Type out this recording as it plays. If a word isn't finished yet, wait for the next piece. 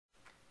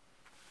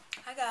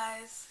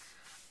guys,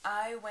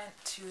 I went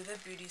to the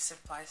beauty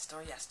supply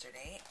store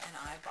yesterday and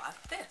I bought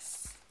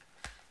this.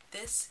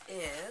 This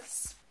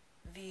is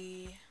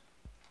the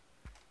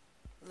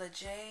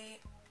Lajay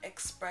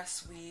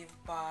Express Weave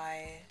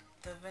by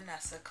the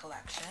Vanessa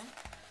collection.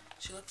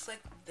 She looks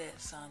like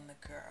this on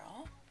the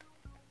girl.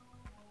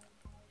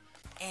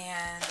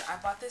 And I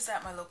bought this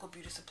at my local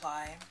beauty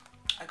supply.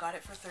 I got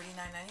it for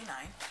 $39.99.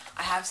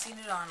 I have seen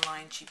it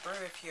online cheaper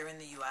if you're in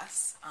the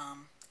US.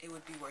 It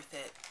would be worth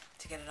it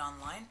to get it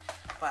online,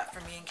 but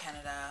for me in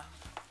Canada,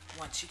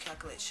 once you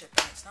calculate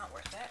shipping, it's not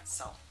worth it.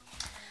 So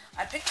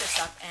I picked this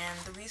up, and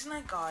the reason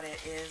I got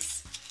it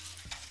is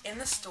in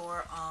the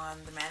store on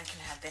the mannequin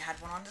head, they had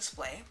one on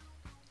display,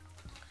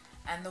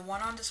 and the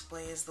one on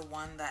display is the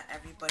one that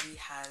everybody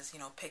has,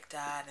 picked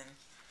at and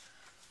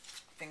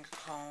finger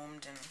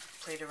combed and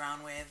played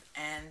around with,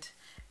 and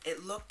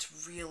it looked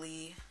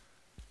really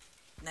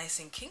nice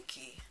and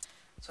kinky.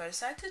 So I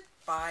decided to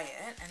buy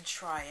it and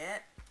try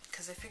it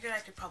because I figured I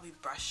could probably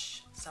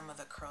brush some of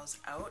the curls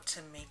out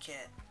to make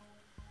it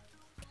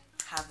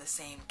have the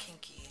same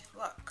kinky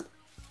look.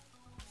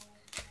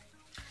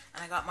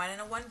 And I got mine in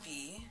a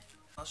 1B.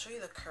 I'll show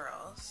you the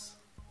curls.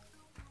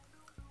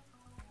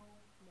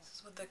 This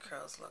is what the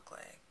curls look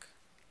like.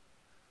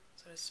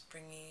 Sort of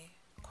springy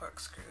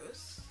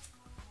corkscrews.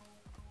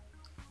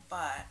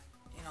 But,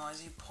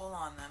 as you pull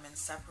on them and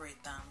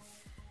separate them,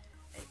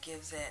 it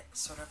gives it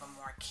sort of a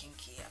more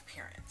kinky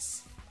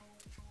appearance.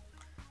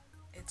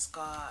 It's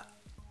got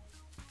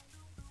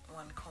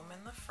one comb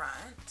in the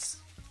front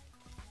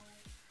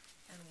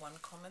and one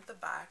comb at the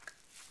back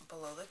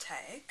below the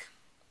tag.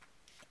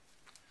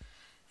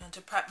 And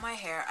to prep my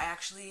hair, I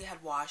actually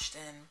had washed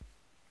and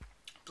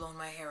blown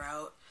my hair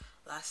out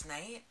last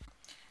night,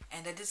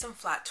 and I did some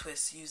flat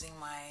twists using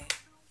my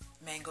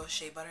mango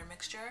shea butter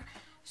mixture.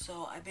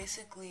 So I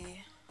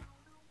basically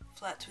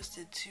flat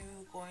twisted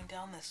two going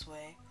down this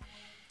way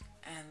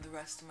and the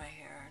rest of my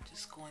hair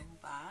just going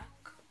back.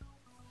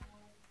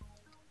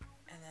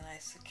 And then I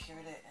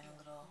secured it in a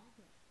little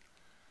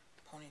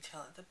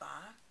ponytail at the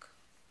back.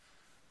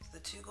 So the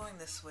two going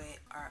this way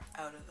are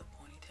out of the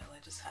ponytail. I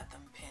just had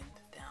them pinned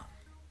down.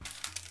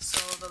 So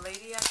the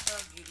lady at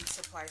the beauty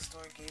supply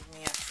store gave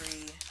me a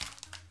free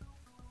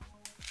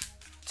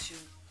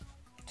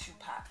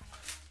two-pack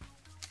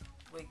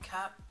wig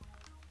cap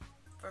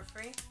for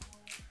free.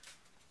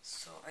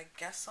 So I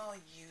guess I'll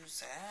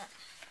use it.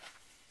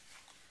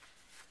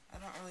 I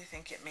don't really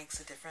think it makes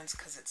a difference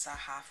because it's a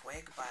half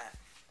wig, but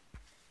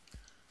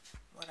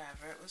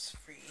whatever, it was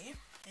free.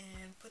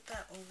 And put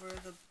that over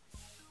the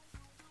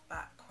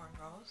back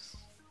cornrows.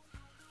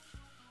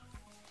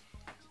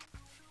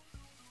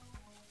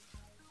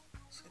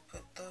 So I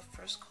put the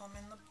first comb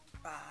in the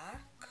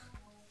back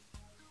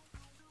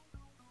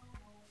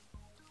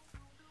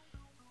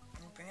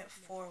and bring it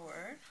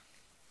forward.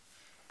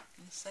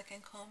 And the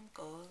second comb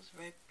goes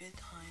right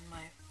behind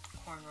my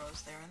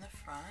cornrows there in the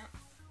front.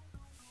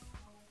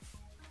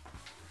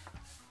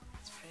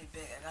 It's pretty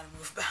big, I gotta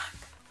move back.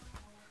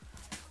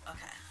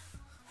 Okay.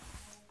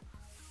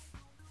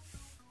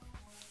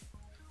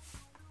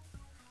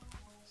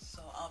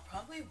 So I'll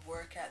probably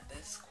work at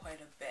this quite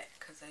a bit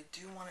because I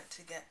do want it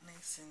to get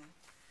nice and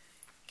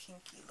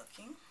kinky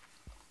looking.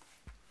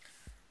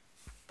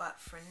 But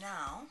for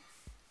now,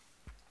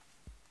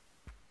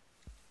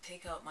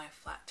 take out my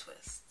flat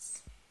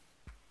twists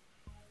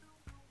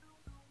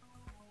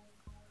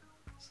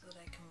so that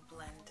I can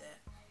blend it.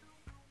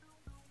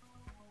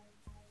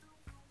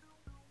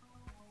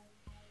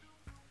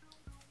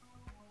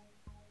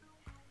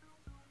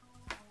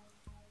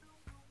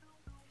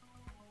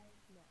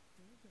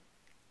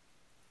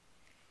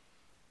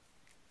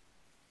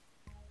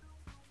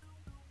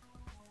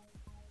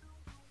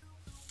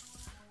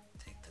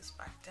 Take this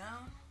back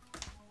down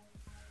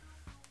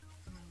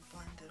and then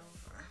blend it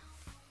over.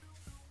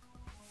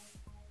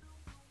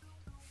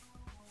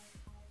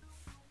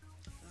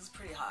 This is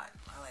pretty hot.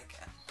 I like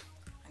it.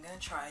 I'm going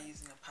to try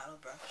using a paddle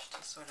brush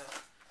to sort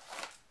of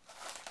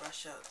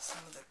brush out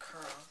some of the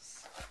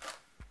curls.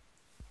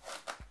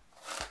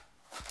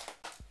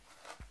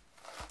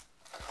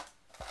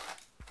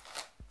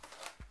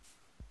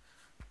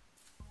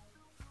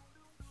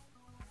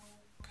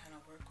 Kind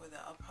of work with it.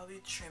 I'll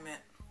probably trim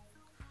it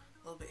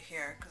a little bit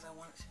here because I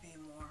want it to be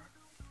more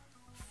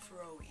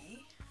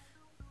fro-y.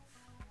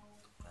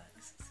 But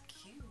this is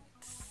cute.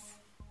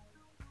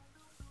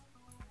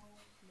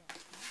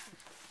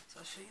 So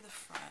I'll show you the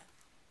front.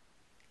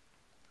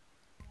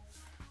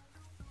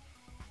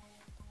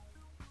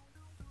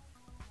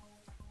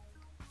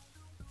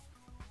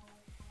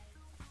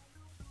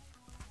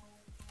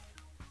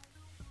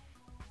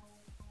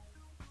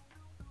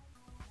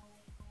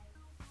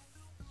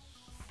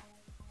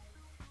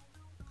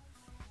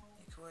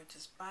 You could wear it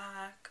just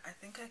back. I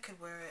think I could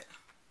wear it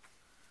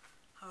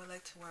how I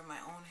like to wear my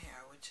own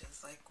hair, which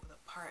is like with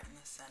a part in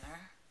the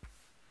center.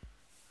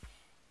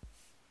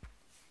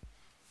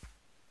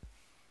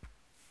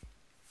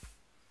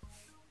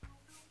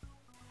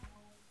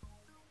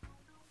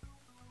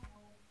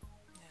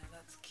 Yeah,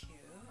 that's cute.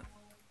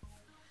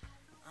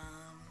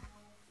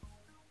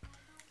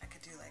 I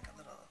could do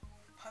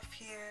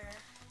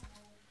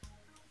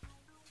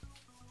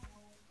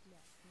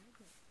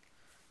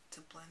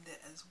blend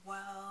it as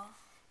well.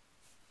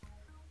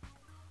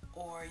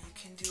 Or you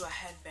can do a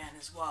headband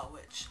as well,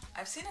 which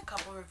I've seen a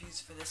couple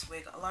reviews for this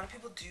wig. A lot of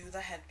people do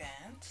the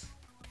headband.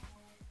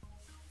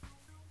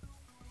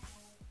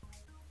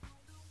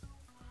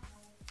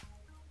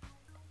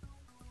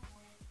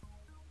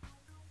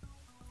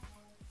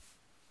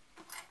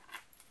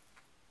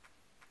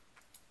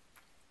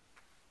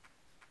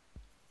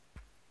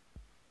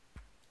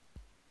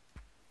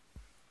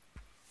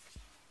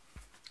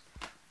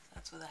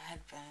 With a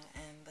headband,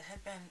 and the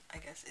headband I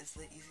guess is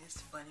the easiest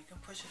to blend. You can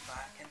push it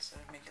back and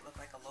sort of make it look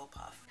like a low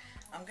puff.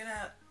 I'm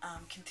gonna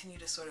continue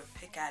to sort of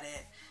pick at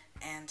it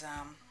and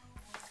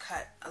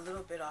cut a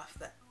little bit off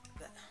the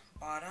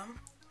bottom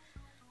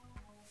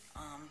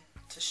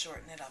to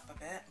shorten it up a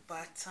bit,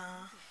 but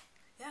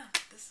yeah,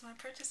 this is my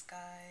purchase,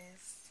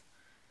 guys.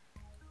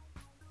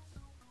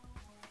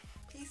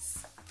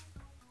 Peace.